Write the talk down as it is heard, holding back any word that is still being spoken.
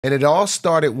And it all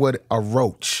started with a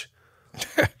roach.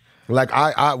 Like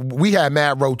we had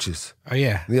mad roaches. Oh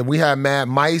yeah. Yeah, we had mad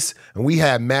mice and we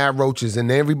had mad roaches.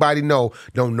 And everybody know,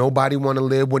 don't nobody want to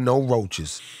live with no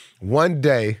roaches. One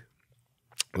day,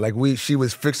 like she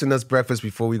was fixing us breakfast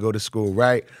before we go to school,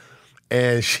 right?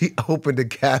 And she opened the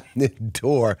cabinet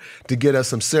door to get us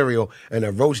some cereal, and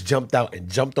a roach jumped out and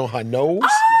jumped on her nose,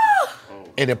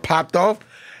 and it popped off,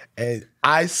 and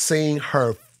I seen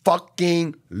her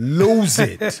fucking lose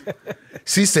it.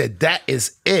 She said, that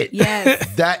is it.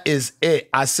 Yes. That is it.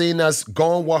 I seen us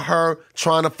going with her,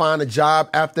 trying to find a job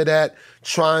after that,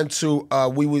 trying to,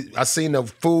 I seen the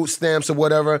food stamps or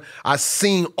whatever. I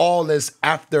seen all this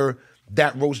after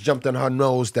that roach jumped on her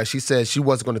nose, that she said she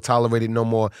wasn't going to tolerate it no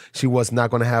more. She was not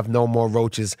going to have no more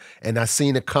roaches. And I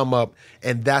seen it come up,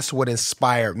 and that's what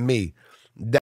inspired me.